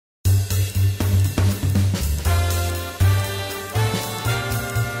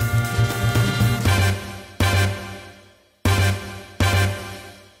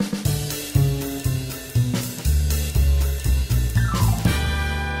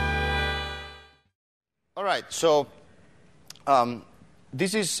All right, so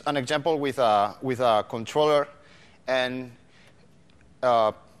this is an example with a controller, and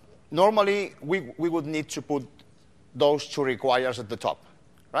normally we would need to put those two requires at the top,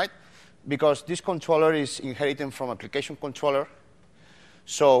 right? Because this controller is inheriting from application controller.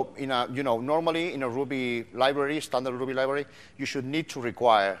 So normally in a Ruby library, standard Ruby library, you should need to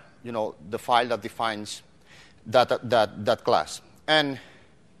require the file that defines that class. And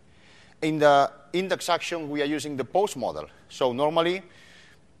in the index action, we are using the post model. So normally,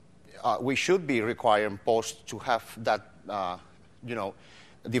 we should be requiring post to have that,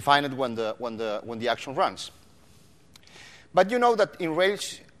 defined when the action runs. But you know that in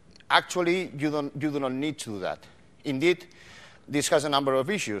Rails, actually, you do not need to do that. Indeed, this has a number of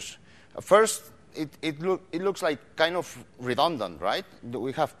issues. First, it looks like kind of redundant, right?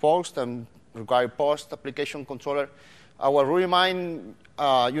 We have post and require post application controller. Our Ruby mind,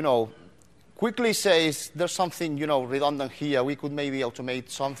 quickly says there's something, redundant here. We could maybe automate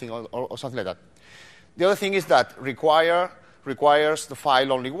something or something like that. The other thing is that requires the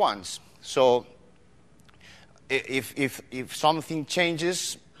file only once. So if something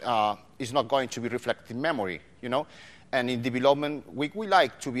changes, it's not going to be reflected in memory, And in development, we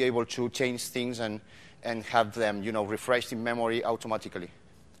like to be able to change things and have them, refreshed in memory automatically.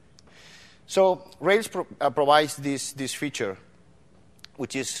 So Rails provides this feature,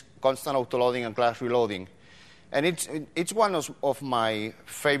 which is constant autoloading and class reloading. And it's one of my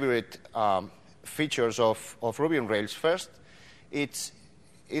favorite features of Ruby on Rails. First, it's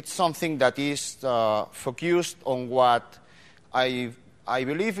something that is focused on what I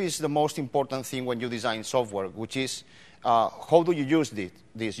believe is the most important thing when you design software, which is how do you use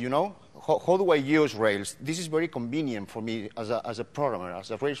this, How do I use Rails? This is very convenient for me as a programmer, as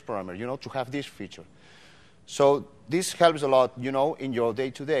a Rails programmer, to have this feature. So this helps a lot, in your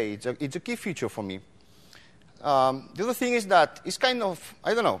day-to-day. It's a key feature for me. The other thing is that it's kind of,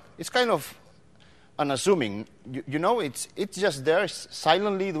 it's kind of unassuming. It's just there, it's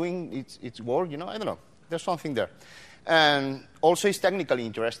silently doing its work, I don't know. There's something there. And also it's technically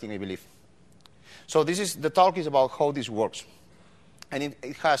interesting, I believe. So the talk is about how this works. And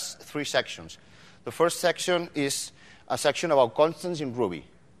it has 3 sections. The first section is a section about constants in Ruby.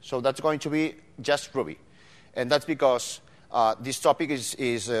 So that's going to be just Ruby. And that's because this topic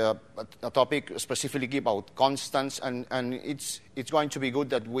is a topic specifically about constants, and it's going to be good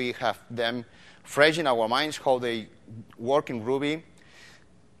that we have them fresh in our minds, how they work in Ruby.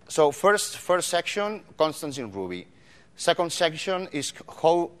 So first section, constants in Ruby. Second section is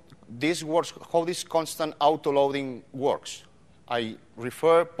how this works, how this constant autoloading works. I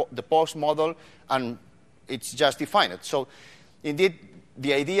refer the post model, and it's just defined. So indeed,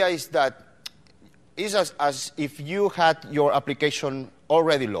 the idea is that it's as if you had your application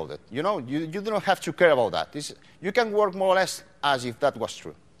already loaded. You do not have to care about that. You can work more or less as if that was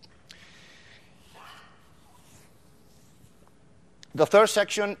true. The third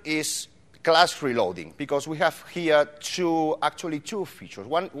section is class reloading, because we have here two features.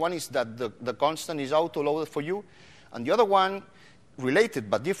 One is that the constant is auto-loaded for you, and the other one, related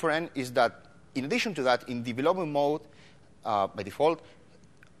but different, is that in addition to that, in development mode, by default,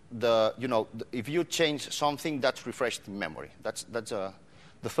 if you change something, that's refreshed in memory. That's the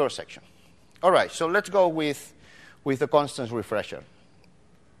third section. All right, so let's go with the constants refresher.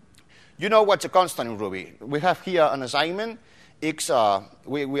 You know what's a constant in Ruby. We have here an assignment. X,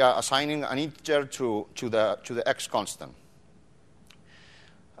 we are assigning an integer to the x constant.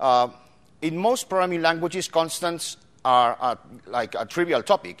 In most programming languages, constants are like a trivial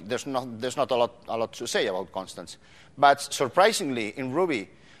topic. There's not a lot to say about constants. But surprisingly, in Ruby,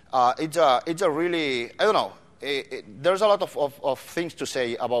 it's a really, I don't know, there's a lot of things to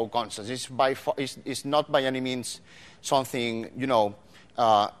say about constants. It's not by any means something,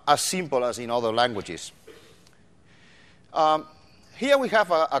 as simple as in other languages. Here we have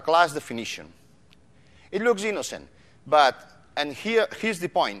a class definition. It looks innocent, and here's the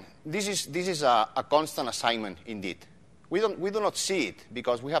point. This is a constant assignment indeed. We do not see it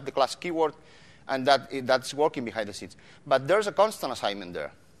because we have the class keyword, and that's working behind the scenes. But there's a constant assignment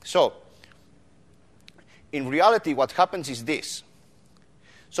there. So in reality, what happens is this.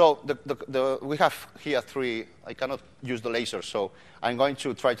 So we have here 3. I cannot use the laser, so I'm going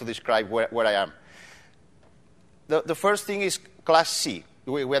to try to describe where I am. The first thing is class C.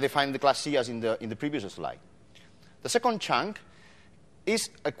 We are defining the class C as in the previous slide. The second chunk is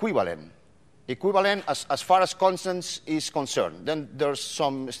equivalent. Equivalent as far as constants is concerned. Then there's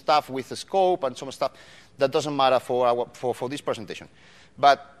some stuff with the scope and some stuff that doesn't matter for this presentation.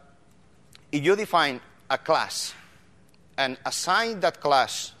 But if you define a class and assign that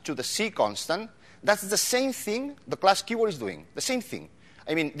class to the C constant, That's the same thing the class keyword is doing, the same thing.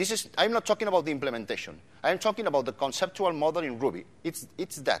 I mean, I'm not talking about the implementation. I'm talking about the conceptual model in Ruby. It's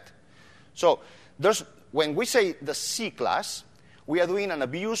that. So when we say the C class, we are doing an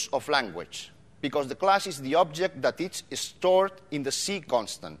abuse of language because the class is the object that is stored in the C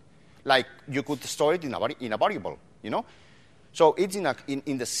constant. Like you could store it in a variable, you know? So it's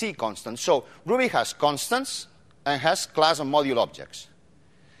in the C constant. So Ruby has constants and has class and module objects.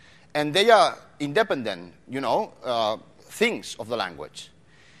 And they are independent, things of the language.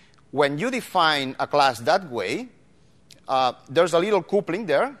 When you define a class that way, there's a little coupling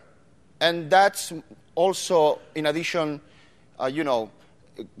there, and that's also, in addition,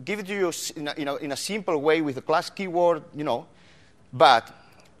 give it to you in a simple way with the class keyword, But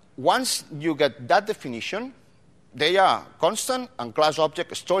once you get that definition, they are constant and class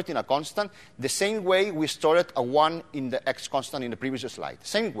object stored in a constant, the same way we stored a 1 in the X constant in the previous slide.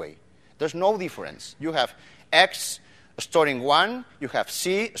 Same way. There's no difference. You have X storing 1, you have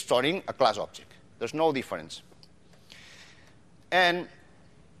C storing a class object. There's no difference. And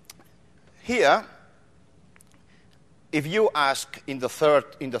here, if you ask in the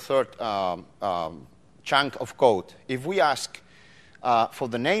third chunk of code, if we ask for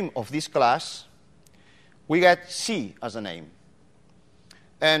the name of this class, we get C as a name.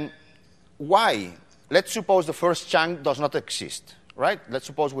 And why? Let's suppose the first chunk does not exist, right? Let's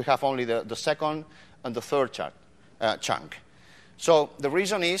suppose we have only the second and the third chunk. So the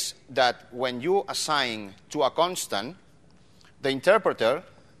reason is that when you assign to a constant, the interpreter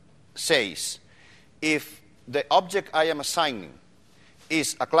says, if the object I am assigning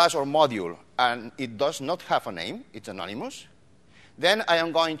is a class or module and it does not have a name, it's anonymous, then I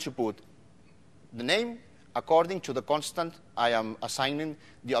am going to put the name according to the constant I am assigning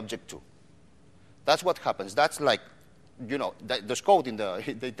the object to. That's what happens. That's like, there's code in the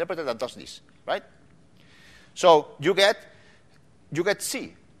interpreter that does this, right? So you get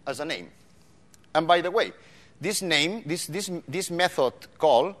C as a name. And by the way, this name, this method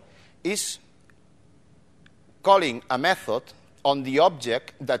call is calling a method on the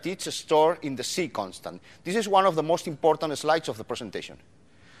object that is stored in the C constant. This is one of the most important slides of the presentation.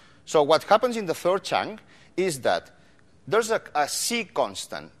 So what happens in the third chunk is that there's a C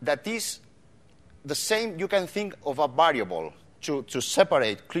constant that is the same. You can think of a variable to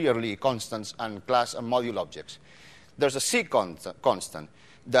separate clearly constants and class and module objects. There's a C constant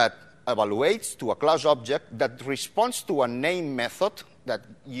that evaluates to a class object that responds to a name method that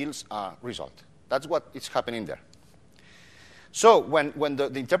yields a result. That's what is happening there. So when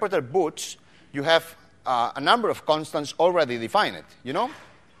the interpreter boots, you have a number of constants already defined,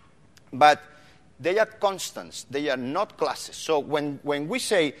 But they are constants. They are not classes. So when we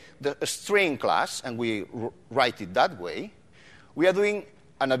say the string class, and we write it that way, we are doing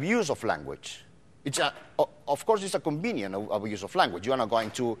an abuse of language. Of course, it's a convenient abuse of language. You are not going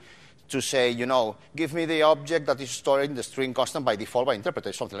to say, give me the object that is stored in the string constant by default by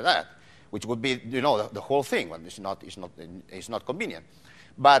interpreter, something like that, which would be, the whole thing. Well, it's not convenient.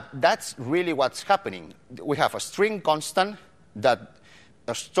 But that's really what's happening. We have a string constant that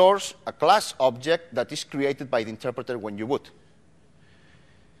stores a class object that is created by the interpreter when you boot.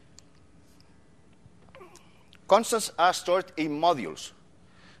 Constants are stored in modules.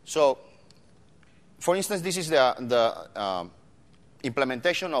 So, for instance, this is the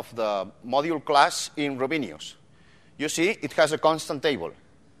implementation of the module class in Rubinius. You see, it has a constant table.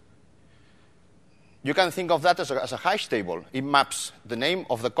 You can think of that as a hash table. It maps the name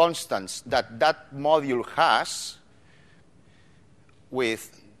of the constants that module has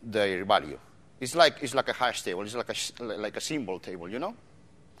with their value. It's like a hash table. It's like a symbol table,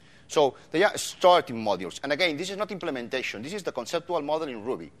 So they are stored in modules. And again, this is not implementation. This is the conceptual model in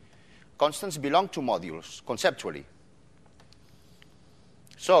Ruby. Constants belong to modules, conceptually.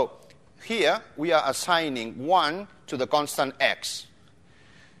 So here, we are assigning 1 to the constant x.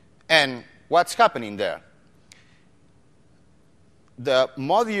 And what's happening there? The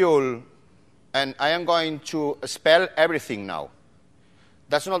module, and I am going to spell everything now.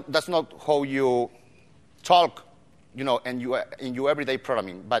 That's not how you talk, in your everyday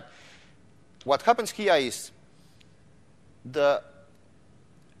programming. But what happens here is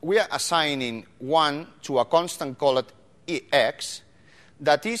we are assigning 1 to a constant called x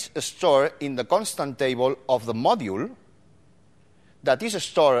that is stored in the constant table of the module that is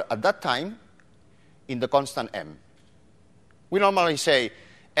stored at that time in the constant m. We normally say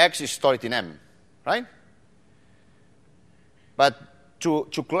x is stored in m, right? But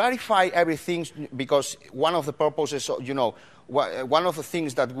to clarify everything, because one of the purposes, one of the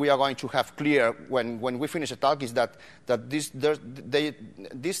things that we are going to have clear when we finish a talk is that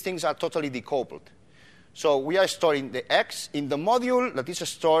these things are totally decoupled. So we are storing the X in the module that is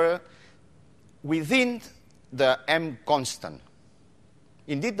stored within the M constant.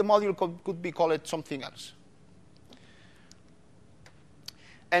 Indeed, the module could be called something else.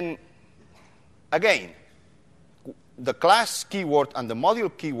 And again, the class keyword and the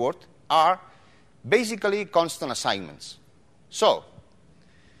module keyword are basically constant assignments. So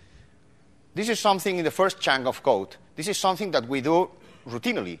this is something in the first chunk of code. This is something that we do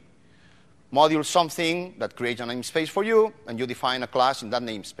routinely. Module something that creates a namespace for you, and you define a class in that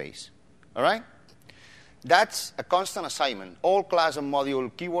namespace. All right? That's a constant assignment. All class and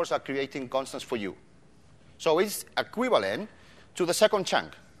module keywords are creating constants for you. So it's equivalent to the second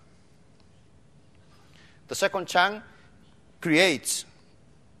chunk. The second chunk creates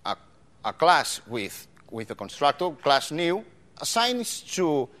a class with a constructor, class new, assigns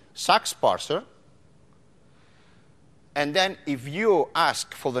to sax parser, and then if you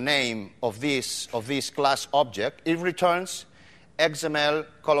ask for the name of this class object, it returns XML :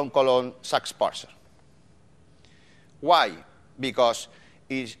 sax parser. Why? Because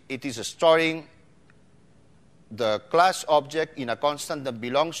it is storing the class object in a constant that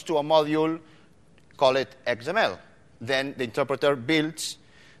belongs to a module, call it XML. Then the interpreter builds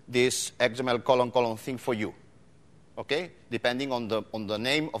this XML : thing for you, okay? Depending on the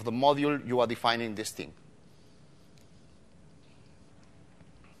name of the module you are defining this thing.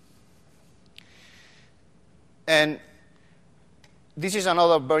 And this is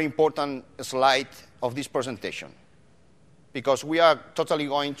another very important slide of this presentation, because we are totally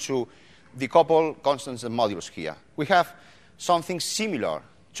going to decouple constants and modules here. We have something similar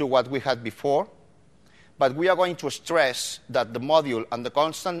to what we had before, but we are going to stress that the module and the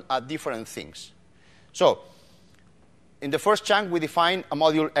constant are different things. So in the first chunk, we define a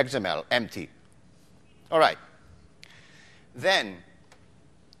module XML, empty. All right. Then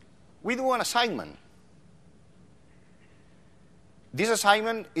we do an assignment. This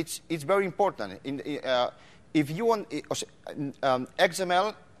assignment, it's very important. If you want,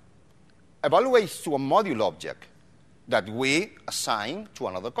 XML evaluates to a module object that we assign to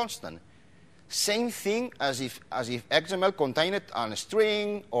another constant. Same thing as if XML contained a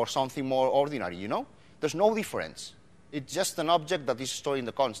string or something more ordinary, you know? There's no difference. It's just an object that is stored in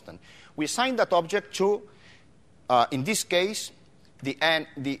the constant. We assign that object to, in this case, the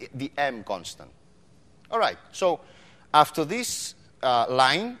M constant. All right, so after this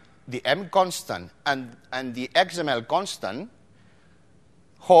line, the M constant and the XML constant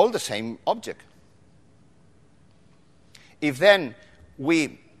hold the same object. If then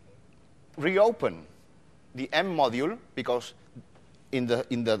we reopen the M module, because in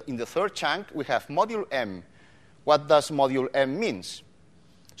the third chunk we have module M. What does module M means?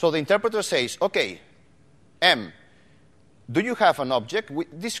 So the interpreter says, okay, M, do you have an object?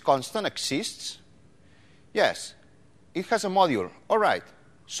 This constant exists? Yes. It has a module. All right.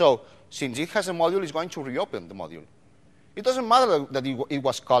 So since it has a module, it's going to reopen the module. It doesn't matter that it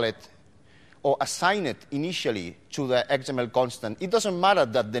was called or assigned initially to the XML constant. It doesn't matter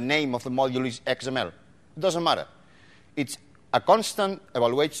that the name of the module is XML. It doesn't matter. It's a constant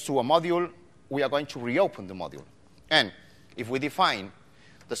evaluates to a module. We are going to reopen the module. And if we define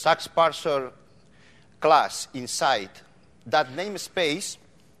the sax parser class inside that namespace,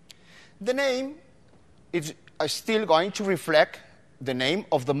 the name is still going to reflect the name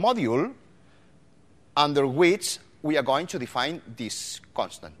of the module under which we are going to define this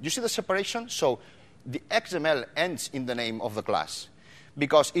constant. You see the separation? So the XML ends in the name of the class,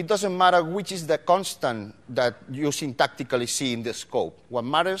 because it doesn't matter which is the constant that you syntactically see in the scope. What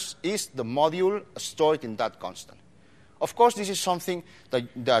matters is the module stored in that constant. Of course, this is something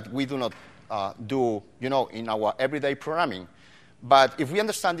that we do not do, in our everyday programming. But if we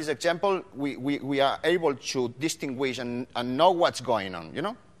understand this example, we are able to distinguish and know what's going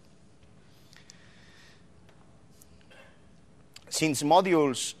on, Since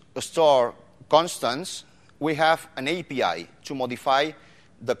modules store constants, we have an API to modify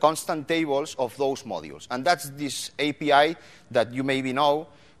the constant tables of those modules. And that's this API that you maybe know,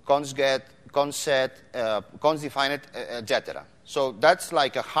 constGet, constSet, constDefine, etc. So that's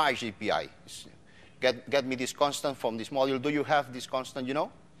like a hash API. Get me this constant from this module. Do you have this constant,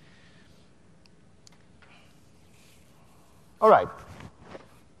 All right.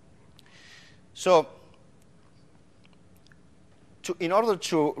 So in order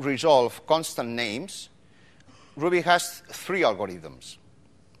to resolve constant names, Ruby has 3 algorithms.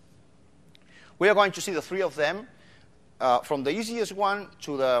 We are going to see the 3 of them from the easiest one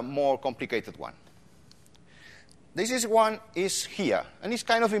to the more complicated one. This is one is here, and it's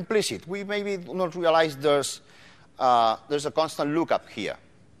kind of implicit. We maybe do not realize there's a constant lookup here.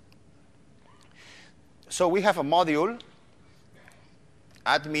 So we have a module,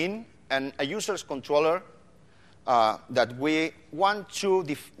 admin, and a user's controller that we want to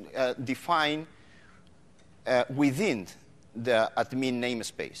define within the admin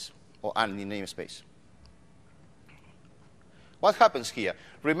namespace or admin namespace. What happens here?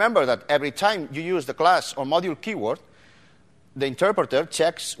 Remember that every time you use the class or module keyword, the interpreter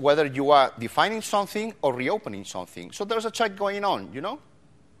checks whether you are defining something or reopening something. So there's a check going on, you know?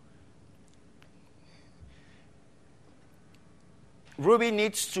 Ruby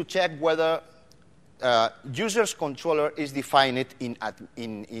needs to check whether user's controller is defined in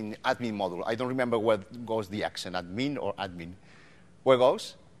admin module. I don't remember where goes the accent, admin or admin. Where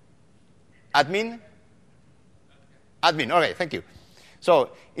goes? Admin? Admin, okay, thank you. So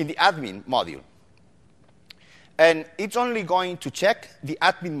in the admin module. And it's only going to check the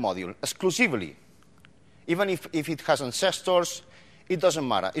admin module exclusively. Even if it has ancestors, it doesn't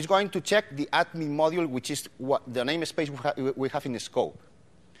matter. It's going to check the admin module, which is what the namespace we have in the scope.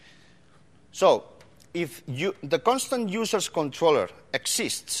 So if the constant user's controller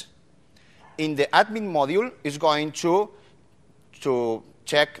exists in the admin module, it's going to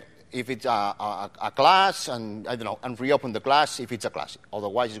check if it's a class, and I don't know, and reopen the class if it's a class.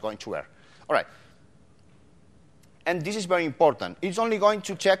 Otherwise, it's going to error. All right. And this is very important. It's only going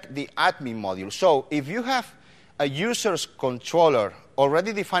to check the admin module. So if you have a user's controller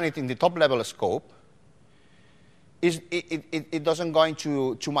already defined in the top level scope, it doesn't going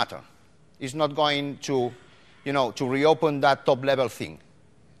to matter. It's not going to, to reopen that top level thing.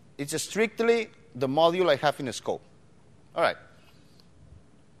 It's strictly the module I have in the scope. All right.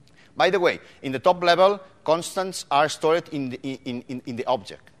 By the way, in the top level, constants are stored in the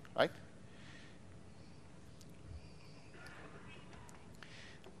object, right?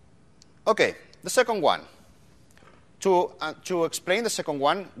 Okay, the second one. To explain the second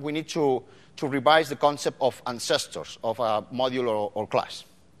one, we need to revise the concept of ancestors of a module or class.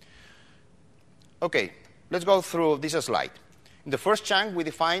 Okay, let's go through this slide. In the first chunk, we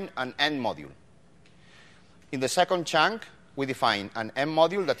define an N module. In the second chunk, we define an M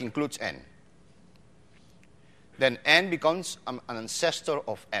module that includes N. Then N becomes an ancestor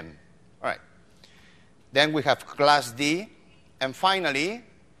of M. All right. Then we have class D, and finally,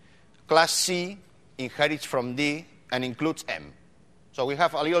 class C inherits from D and includes M. So we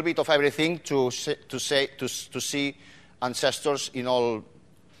have a little bit of everything to see ancestors in all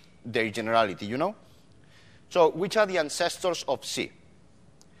their generality, you know? So which are the ancestors of C?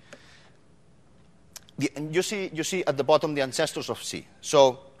 You see at the bottom the ancestors of C.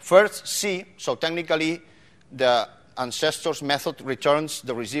 So first C, so technically the ancestors method returns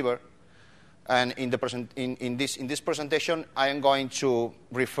the receiver. And in this presentation, I am going to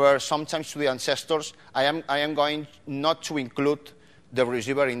refer sometimes to the ancestors. I am going not to include the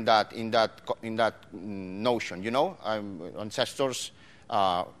receiver in that notion. You know, ancestors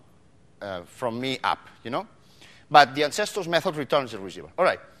from me up. You know, but the ancestors method returns the receiver. All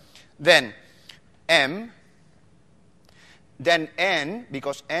right, then M, then N,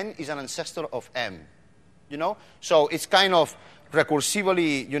 because N is an ancestor of M. You know, so it's kind of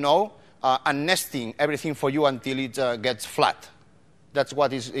recursively, and nesting everything for you until it gets flat. That's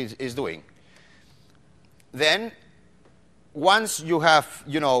what is doing. Then, once you have,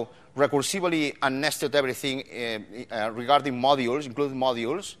 recursively unnested everything regarding modules, including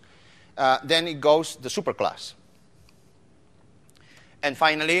modules, then it goes the superclass. And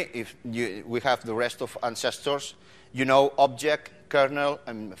finally, if we have the rest of ancestors, object, kernel,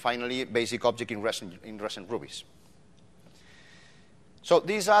 and finally, basic object in recent Rubies. So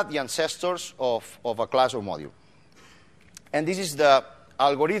these are the ancestors of a class or module. And this is the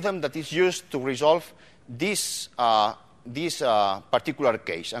algorithm that is used to resolve this particular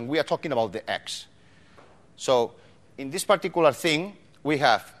case. And we are talking about the X. So in this particular thing, we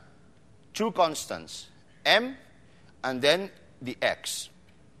have two constants, M and then the X.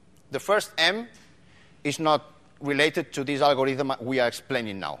 The first M is not related to this algorithm we are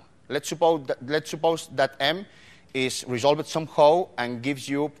explaining now. Let's suppose that M is resolved somehow and gives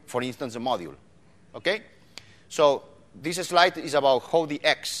you, for instance, a module. Okay? So this slide is about how the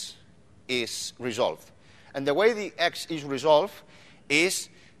X is resolved. And the way the X is resolved is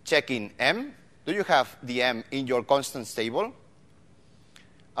checking M. Do you have the M in your constants table?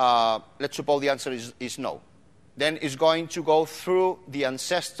 Let's suppose the answer is no. Then it's going to go through the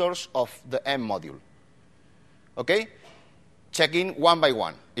ancestors of the M module. Okay? Checking one by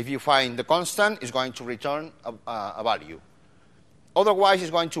one. If you find the constant, it's going to return a value. Otherwise,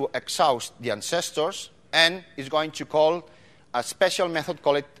 it's going to exhaust the ancestors and is going to call a special method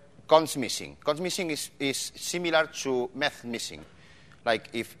called const missing. Const missing is similar to method missing. Like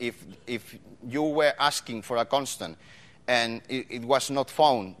if you were asking for a constant and it was not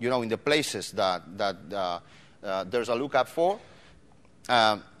found, in the places that there's a lookup for,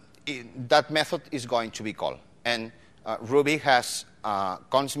 that method is going to be called. And Ruby has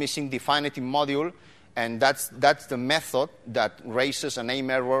const missing defined in module, and that's the method that raises a name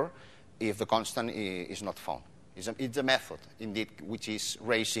error if the constant is not found. It's a method, indeed, which is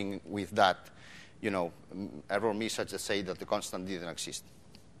raising with that, error message that say that the constant didn't exist.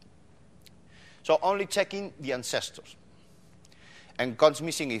 So only checking the ancestors, and const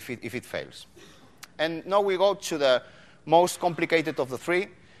missing if it fails. And now we go to the most complicated of the three,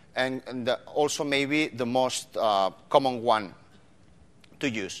 and also maybe the most common one to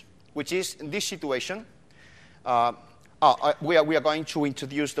use, which is in this situation. We are going to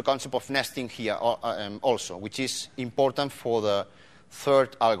introduce the concept of nesting here also, which is important for the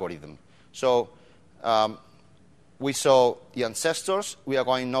third algorithm. So we saw the ancestors. We are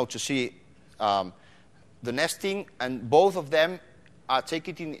going now to see the nesting, and both of them are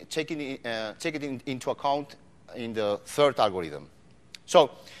taken into account in the third algorithm.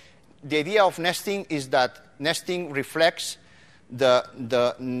 So the idea of nesting is that nesting reflects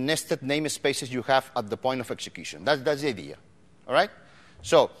the nested namespaces you have at the point of execution. That's the idea. All right?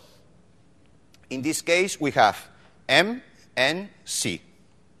 So in this case, we have M, N, C.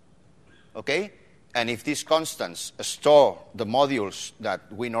 Okay? And if these constants store the modules that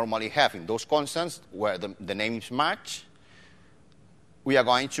we normally have in those constants where the names match, we are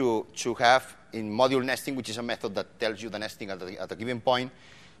going to have in module nesting, which is a method that tells you the nesting at a given point,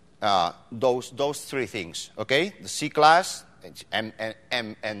 those three things. Okay? The C class, M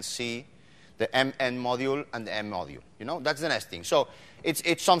and C, the MN module, and the M module. That's the nesting. So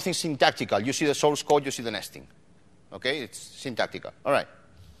it's something syntactical. You see the source code, you see the nesting. Okay? It's syntactical. All right.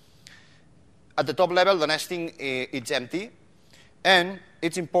 At the top level, the nesting is empty. And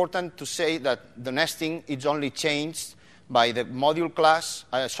it's important to say that the nesting is only changed by the module class,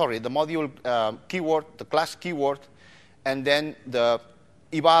 the module keyword, the class keyword, and then the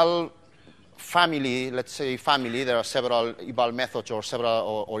eval family, let's say family, there are several eval methods or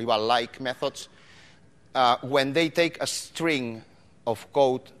eval-like methods, when they take a string of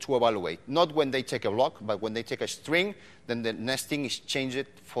code to evaluate. Not when they take a block, but when they take a string, then the nesting is changed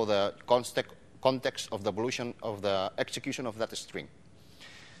for the context of the evolution of the execution of that string.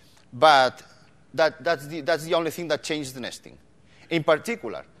 But that's the only thing that changes the nesting. In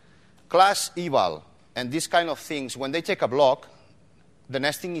particular, class eval and these kind of things, when they take a block, the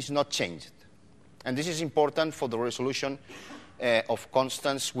nesting is not changed. And this is important for the resolution of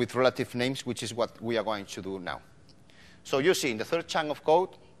constants with relative names, which is what we are going to do now. So you see, in the third chunk of code,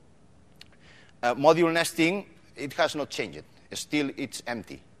 module nesting, it has not changed. Still, it's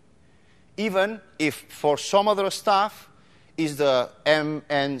empty. Even if for some other stuff, is the M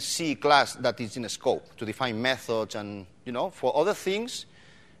and C class that is in a scope to define methods and, for other things,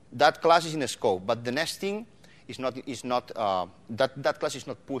 that class is in a scope, but the nesting that class is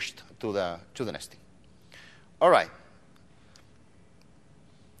not pushed to the nesting. All right.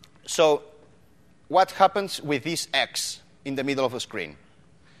 So what happens with this X in the middle of the screen?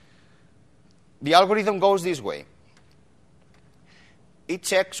 The algorithm goes this way. It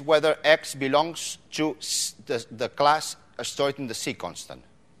checks whether X belongs to the class stored in the C constant.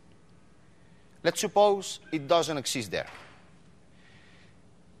 Let's suppose it doesn't exist there.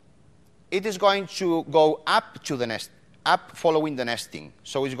 It is going to go up to the nest, up following the nesting.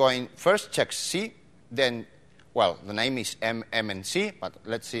 So it's going first check C, then, well, the name is M, and C, but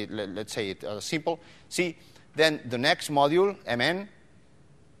let's say it simple, C. Then the next module, Mn.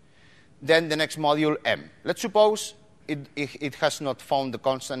 Then the next module, M. Let's suppose it has not found the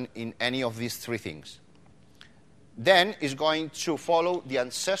constant in any of these three things. Then it's going to follow the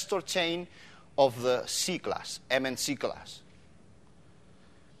ancestor chain of the C class, M and C class.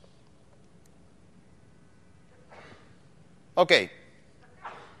 Okay.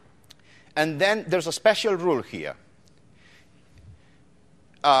 And then there's a special rule here.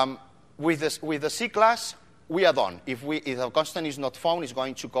 With the C class, we are done. If a constant is not found, it's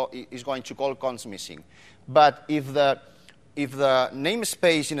going to call const missing. But if the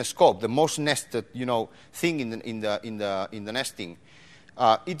namespace in a scope, the most nested thing in the nesting,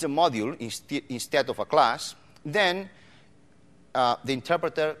 it's a module instead of a class, then the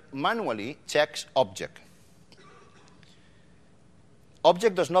interpreter manually checks object.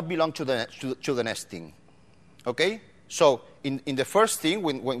 Object does not belong to the nesting. Okay? So in the first thing,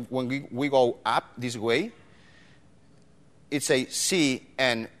 when we go up this way, it's a C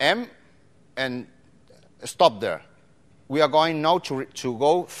and M, and stop there. We are going now to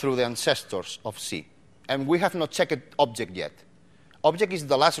go through the ancestors of C. And we have not checked object yet. Object is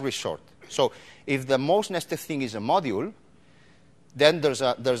the last resort. So if the most nested thing is a module, then there's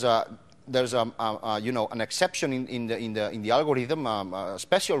an exception in the algorithm, a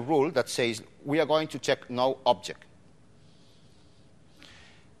special rule that says we are going to check no object.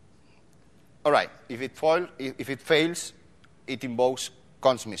 All right. If it fails, it invokes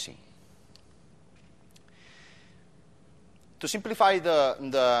const missing. To simplify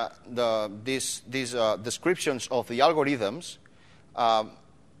these descriptions of the algorithms,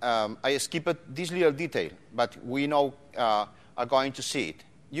 I skipped this little detail, but we now are going to see it.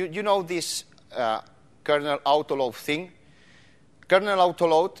 You know this kernel autoload thing? Kernel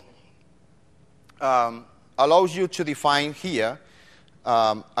autoload allows you to define here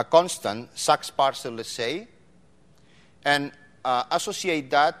a constant, sax parcel, let's say, and associate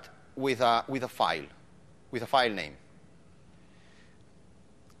that with a file name.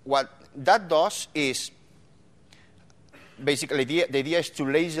 What that does is, basically, the idea is to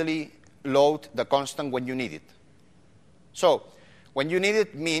lazily load the constant when you need it. So when you need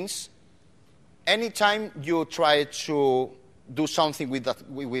it means anytime you try to do something with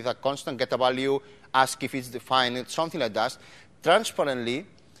a constant, get a value, ask if it's defined, something like that, transparently,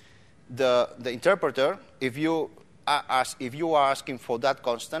 the interpreter, if you are asking for that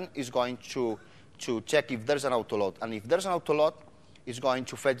constant, is going to check if there's an autoload. And if there's an autoload, it's going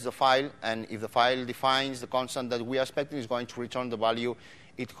to fetch the file, and if the file defines the constant that we are expecting, it's going to return the value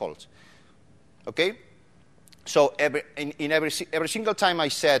it holds. Okay? So every single time I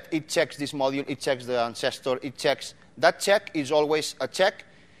said it checks this module, it checks the ancestor, it checks. That check is always a check.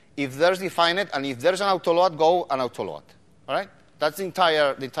 If there's defined, and if there's an autoload, go an autoload. All right? That's the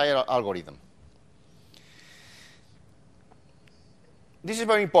entire algorithm. This is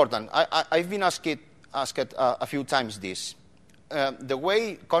very important. I've been asked a few times this. The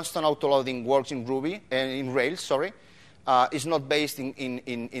way constant autoloading works in Ruby, in Rails, sorry, is not based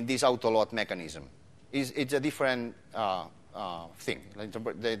in this autoload mechanism. It's a different thing.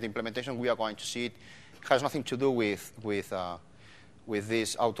 The implementation we are going to see it has nothing to do with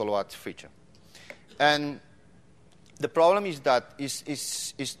this autoload feature. And the problem is that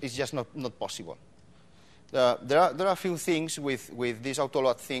it's just not possible. There are a few things with this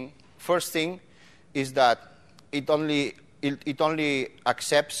autoload thing. First thing is that it only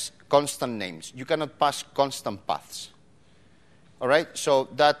accepts constant names. You cannot pass constant paths. All right? So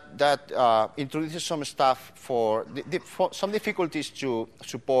that introduces some stuff for some difficulties to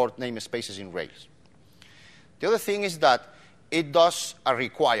support namespaces in Rails. The other thing is that it does a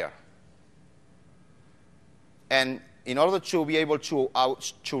require. And in order to be able to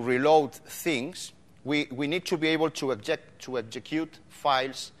reload things, we need to be able to execute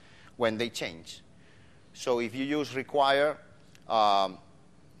files when they change. So if you use require, you are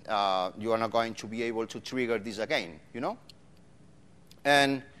not going to be able to trigger this again, you know?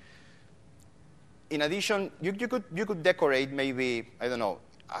 And in addition, you could decorate maybe, I don't know,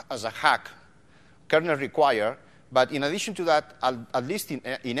 as a hack, kernel require, but in addition to that, at least in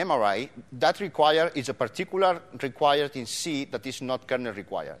MRI, that require is a particular required in C that is not kernel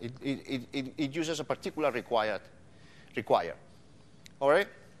require. It uses a particular require. All right?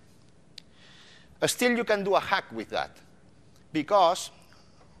 Still, you can do a hack with that. Because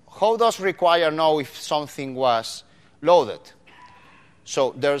how does require know if something was loaded?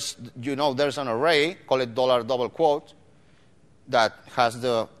 So there's an array, call it $double quote, that has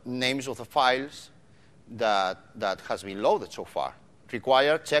the names of the files that has been loaded so far.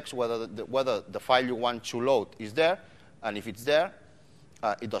 Require checks whether the file you want to load is there, and if it's there,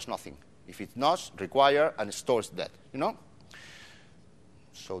 it does nothing. If it's not, require and stores that, you know?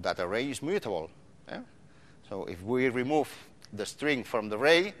 So that array is mutable. Yeah? So if we remove the string from the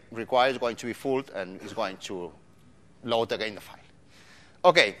array, require is going to be full and is going to load again the file.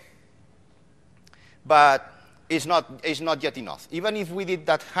 Okay, but it's not yet enough. Even if we did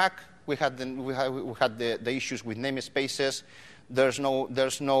that hack, we had the issues with namespaces. There's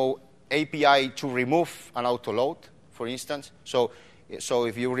no API to remove an autoload, for instance. So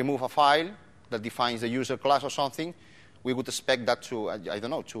if you remove a file that defines the user class or something, we would expect that to, I don't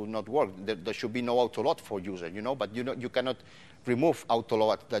know, to not work. There should be no autoload for user, you know, but you cannot remove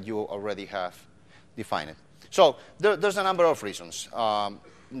autoload that you already have defined. So there's a number of reasons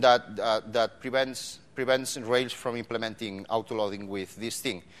that prevents Rails from implementing autoloading with this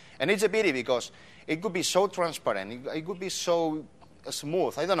thing. And it's a pity because it could be so transparent, it could be so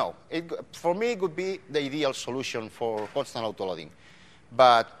smooth, I don't know. For me, it could be the ideal solution for constant autoloading.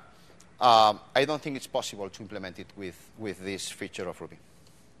 But I don't think it's possible to implement it with this feature of Ruby.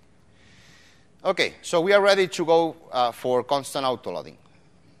 Okay, so we are ready to go for constant autoloading.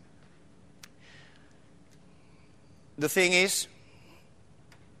 The thing is,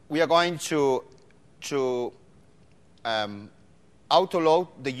 we are going to autoload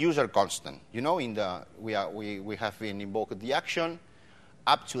the user constant. You know, we have been invoked the action.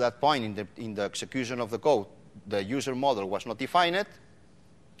 Up to that point in the execution of the code, the user model was not defined.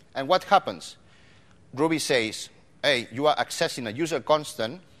 And what happens? Ruby says, hey, you are accessing a user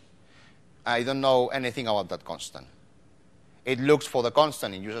constant. I don't know anything about that constant. It looks for the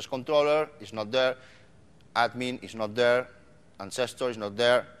constant in user's controller. It's not there. Admin is not there. Ancestor is not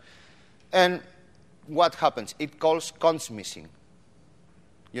there. And what happens? It calls const missing.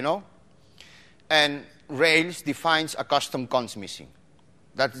 You know? And Rails defines a custom const missing.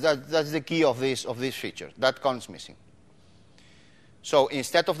 That's the key of this feature, that const missing. So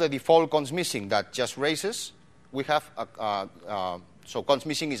instead of the default const missing that just raises, we have so const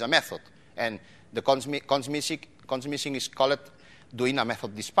missing is a method, and the const missing is called doing a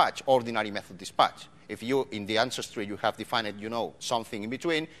method dispatch, ordinary method dispatch. If you in the ancestry you have defined something in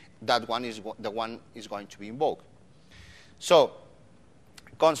between, that one is the one is going to be invoked. So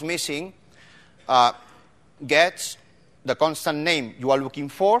const missing gets the constant name you are looking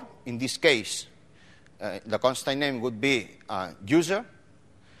for. In this case, the constant name would be user,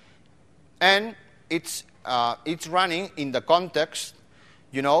 and it's running in the context,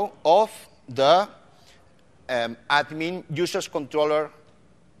 of the admin users controller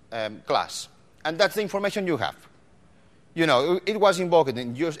class, and that's the information you have. It was invoked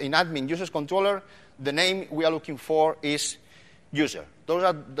in admin users controller. The name we are looking for is user. Those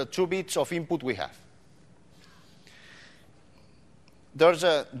are the 2 bits of input we have. There's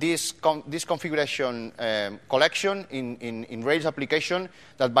this configuration collection in Rails application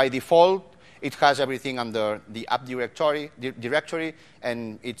that by default it has everything under the app directory,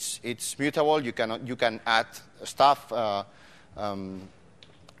 and it's mutable. You can add stuff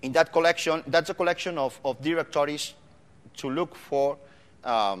in that collection. That's a collection of directories to look for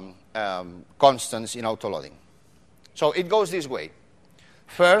constants in autoloading. So it goes this way.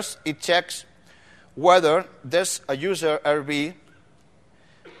 First, it checks whether there's a user RB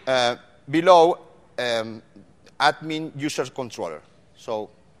below admin users controller.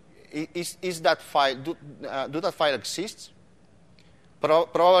 So is that file, do that file exist?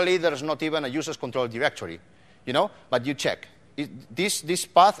 Probably there's not even a users controller directory, but you check. This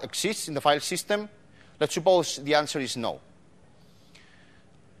path exists in the file system? Let's suppose the answer is no.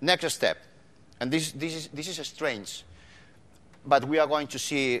 Next step, and this is strange, but we are going to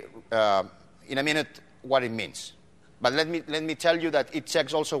see in a minute what it means. But let me tell you that it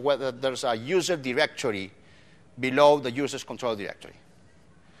checks also whether there's a user directory below the user's control directory.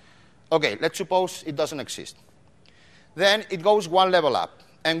 Okay, let's suppose it doesn't exist. Then it goes one level up,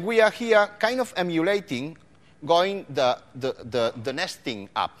 and we are here kind of emulating going the nesting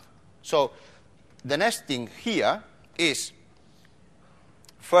up. So the nesting here is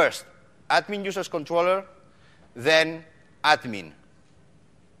first admin users controller, then admin.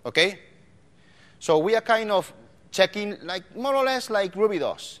 Okay? So we are kind of checking more or less like Ruby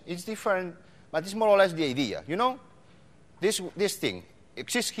does. It's different, but it's more or less the idea. This thing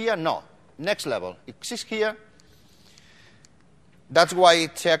exists here? No. Next level exists here. That's why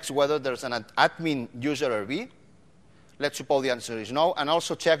it checks whether there's an admin user RB. Let's suppose the answer is no, and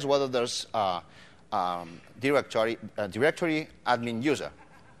also checks whether there's a directory admin user.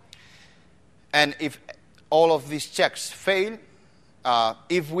 And if all of these checks fail,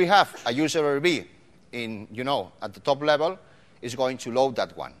 if we have a user RB at the top level, is going to load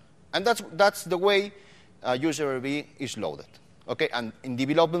that one. And that's the way user RB is loaded. Okay, and in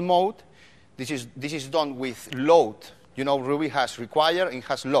development mode, this is done with load. Ruby has require and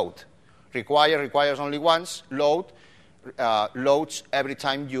has load. Require requires only once. Load loads every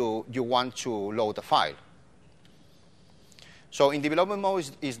time you want to load a file. So in development mode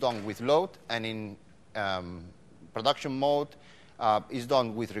is done with load, and in production mode is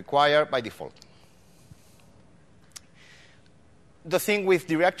done with require by default. The thing with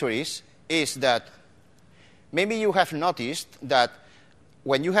directories is that maybe you have noticed that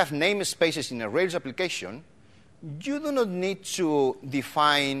when you have namespaces in a Rails application, you do not need to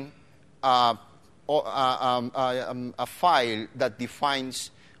define a file that defines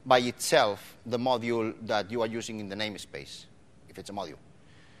by itself the module that you are using in the namespace, if it's a module.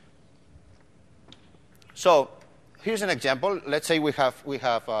 So here's an example. Let's say we have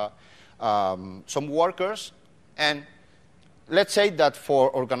some workers, and let's say that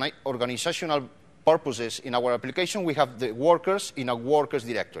for organizational purposes in our application, we have the workers in a workers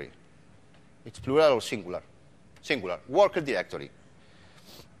directory. It's plural or singular? Singular. Worker directory.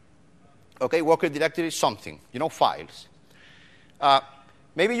 Okay, worker directory is something, files.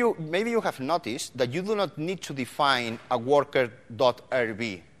 Maybe you have noticed that you do not need to define a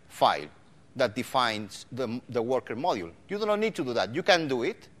worker.rb file that defines the worker module. You do not need to do that. You can do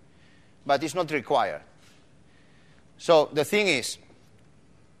it, but it's not required. So the thing is,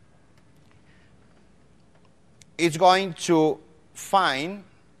 it's going to find,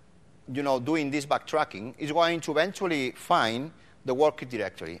 doing this backtracking, it's going to eventually find the worker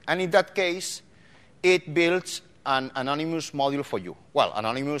directory. And in that case, it builds an anonymous module for you. Well,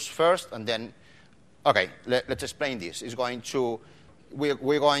 anonymous first, and then, okay, let's explain this. It's going to,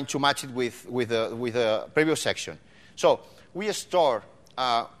 we're going to match it with the previous section. So we store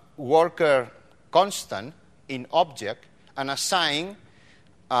a worker constant in object and assign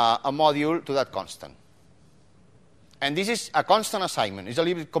a module to that constant. And this is a constant assignment. It's a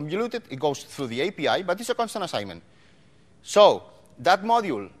little bit convoluted. It goes through the API, but it's a constant assignment. So that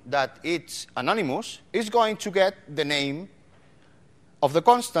module that it's anonymous is going to get the name of the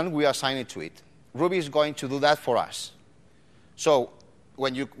constant we assign it to it. Ruby is going to do that for us. So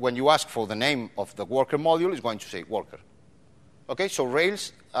when you ask for the name of the worker module, it's going to say worker. Okay, so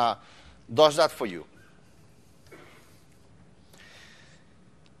Rails does that for you.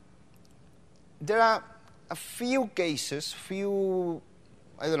 There are a few cases,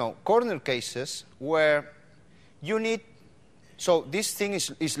 corner cases where you need. So this thing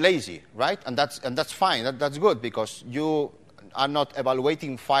is lazy, right? And that's fine. That's good because you are not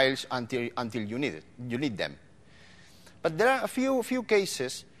evaluating files until you need it. You need them. But there are a few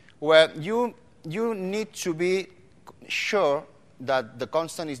cases where you need to be sure that the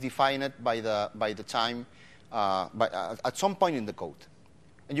constant is defined by the time at some point in the code,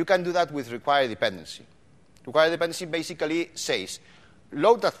 and you can do that with required dependency. Required dependency basically says,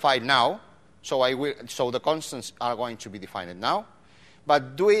 load that file now. So the constants are going to be defined now,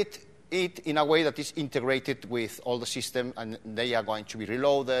 but do it in a way that is integrated with all the system, and they are going to be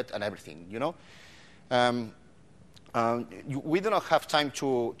reloaded and everything. We do not have time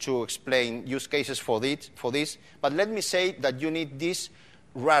to explain use cases for this, but let me say that you need this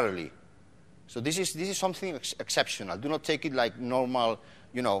rarely. So this is something exceptional. Do not take it like normal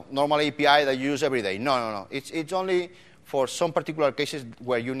API that you use every day. No. It's only for some particular cases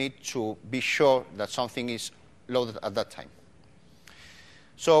where you need to be sure that something is loaded at that time.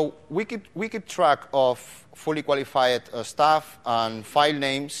 So we keep track of fully qualified stuff and file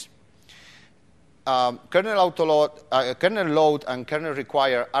names. Kernel autoload, kernel load, and kernel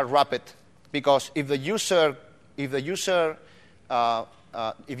require are rapid because if user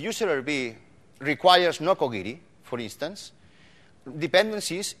RB requires no Kogiri, for instance,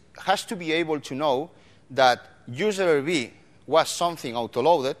 dependencies has to be able to know that user RB was something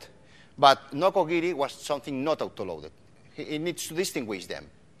autoloaded, but no Kogiri was something not autoloaded. It needs to distinguish them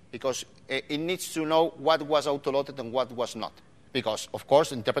because it needs to know what was autoloaded and what was not. Because, of course,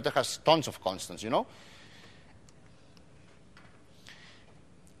 the interpreter has tons of constants,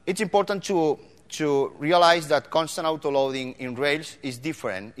 It's important to realize that constant autoloading in Rails is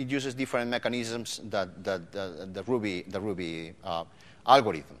different. It uses different mechanisms than the Ruby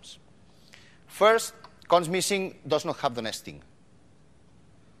algorithms. First, const missing does not have the nesting.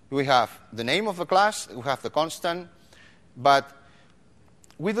 We have the name of the class, we have the constant, but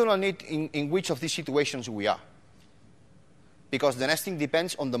we do not need in which of these situations we are. Because the nesting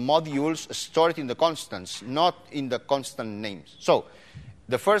depends on the modules stored in the constants, not in the constant names. So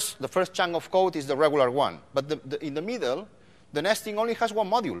the first chunk of code is the regular one. But in the middle, the nesting only has one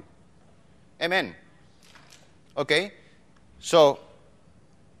module, mn. Okay? So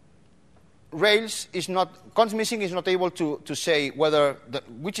Rails is not, const missing is not able to say whether,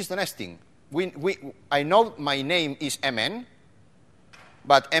 which is the nesting. I know my name is mn,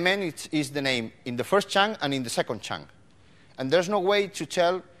 but mn is the name in the first chunk and in the second chunk. And there's no way to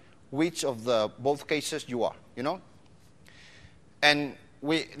tell which of both cases you are, And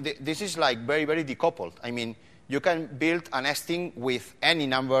this is like very, very decoupled. I mean, you can build a nesting with any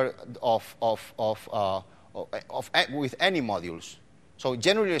number with any modules. So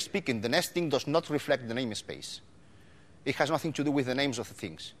generally speaking, the nesting does not reflect the namespace. It has nothing to do with the names of the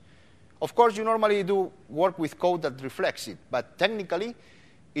things. Of course, you normally do work with code that reflects it, but technically,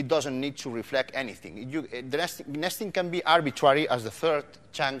 it doesn't need to reflect anything. The nesting can be arbitrary, as the third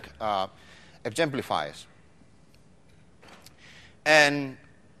chunk exemplifies. And,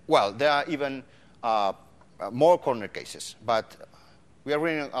 well, there are even more corner cases, but we are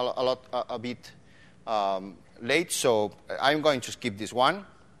running a bit late, so I'm going to skip this one.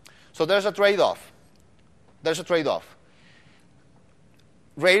 So there's a trade-off.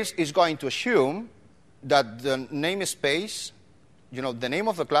 Rails is going to assume that the namespace the name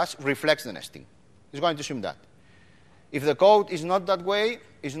of the class reflects the nesting. It's going to assume that. If the code is not that way,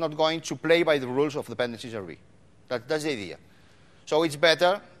 it's not going to play by the rules of dependencies RV. That's the idea. So it's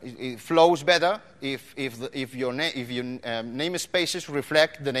better, it flows better if your namespaces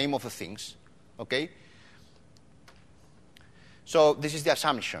reflect the name of the things. Okay? So this is the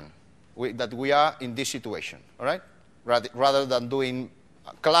assumption that we are in this situation. All right? Rather than doing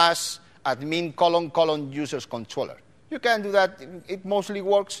class admin colon users controller. You can do that. It mostly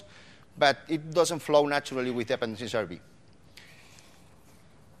works, but it doesn't flow naturally with dependencies RV.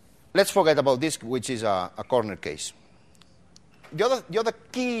 Let's forget about this, which is a corner case. The other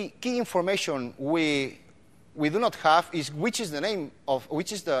key information we do not have is which is the name of,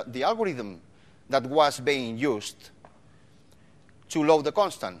 which is the algorithm that was being used to load the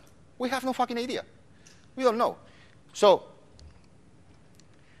constant. We have no fucking idea. We don't know. So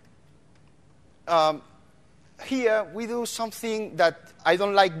here we do something that I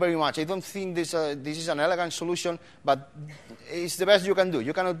don't like very much. I don't think this is an elegant solution, but it's the best you can do.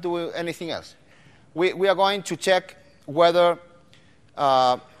 You cannot do anything else. We are going to check whether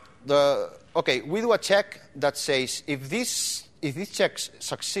we do a check that says if this check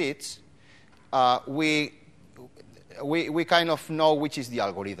succeeds, we kind of know which is the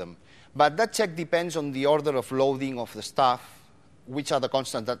algorithm. But that check depends on the order of loading of the stuff, which are the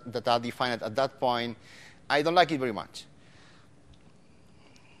constants that are defined at that point. I don't like it very much.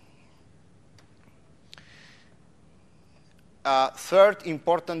 Third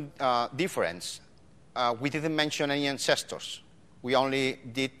important difference, we didn't mention any ancestors. We only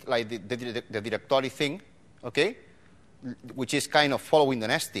did like the directory thing, okay, which is kind of following the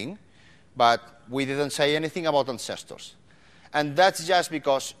nesting, but we didn't say anything about ancestors. And that's just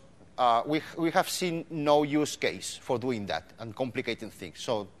because we have seen no use case for doing that and complicating things.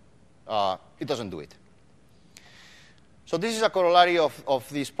 So it doesn't do it. So this is a corollary of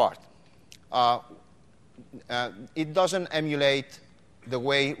this part. It doesn't emulate the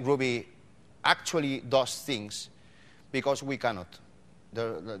way Ruby actually does things because we cannot.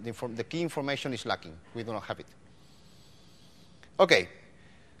 The key information is lacking. We do not have it. Okay.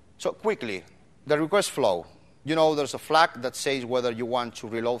 So quickly, the request flow. There's a flag that says whether you want to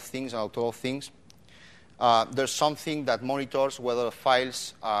reload things and autoload things. There's something that monitors whether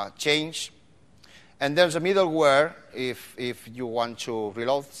files change. And there's a middleware if you want to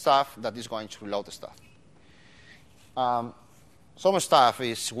reload stuff that is going to reload the stuff. Some stuff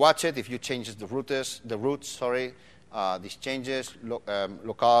is watched if you change the routes, these changes,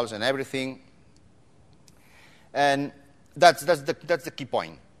 locales and everything. And that's the key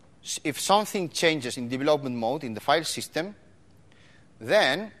point. If something changes in development mode in the file system,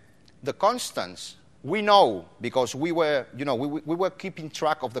 then the constants we know because we were keeping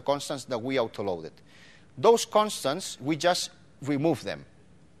track of the constants that we autoloaded. Those constants, we just remove them.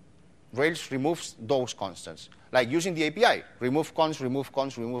 Rails removes those constants, like using the API. Remove const, remove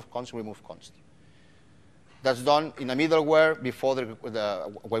const, remove const, remove const. That's done in a middleware before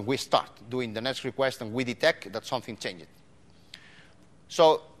when we start doing the next request and we detect that something changed.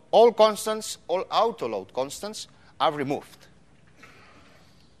 So all constants, all autoload constants are removed.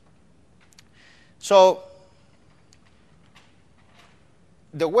 So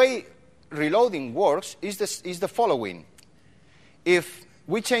the way reloading works is the following. If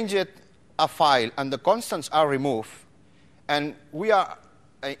we change a file and the constants are removed, and we are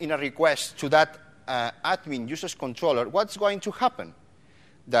in a request to that admin users controller, what's going to happen?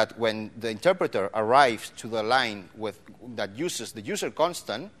 That when the interpreter arrives to the line that uses the user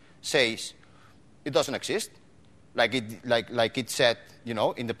constant, says it doesn't exist, like it said,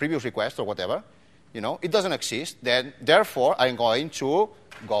 in the previous request or whatever, it doesn't exist. Then therefore, I'm going to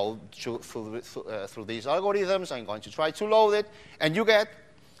go through these algorithms. I'm going to try to load it, and you get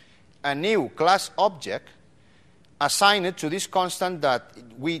a new class object assigned to this constant that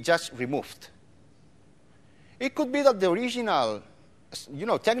we just removed. It could be that the original,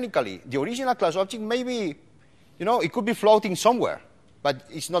 technically, the original class object maybe, it could be floating somewhere, but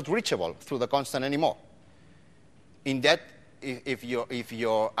it's not reachable through the constant anymore. In that, if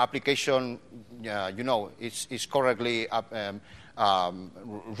your application, is correctly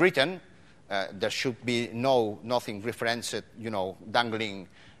written, there should be nothing referenced, dangling,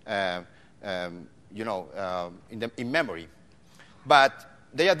 in memory. But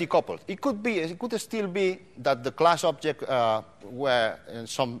they are decoupled. It could still be that the class object were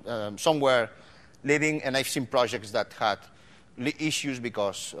somewhere living, and I've seen projects that had issues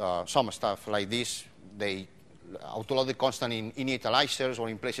because some stuff like this, they autoload the constant in initializers or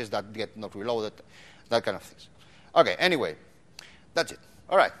in places that get not reloaded, that kind of things. Okay, anyway, that's it.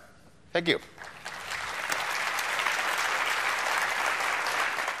 All right, thank you.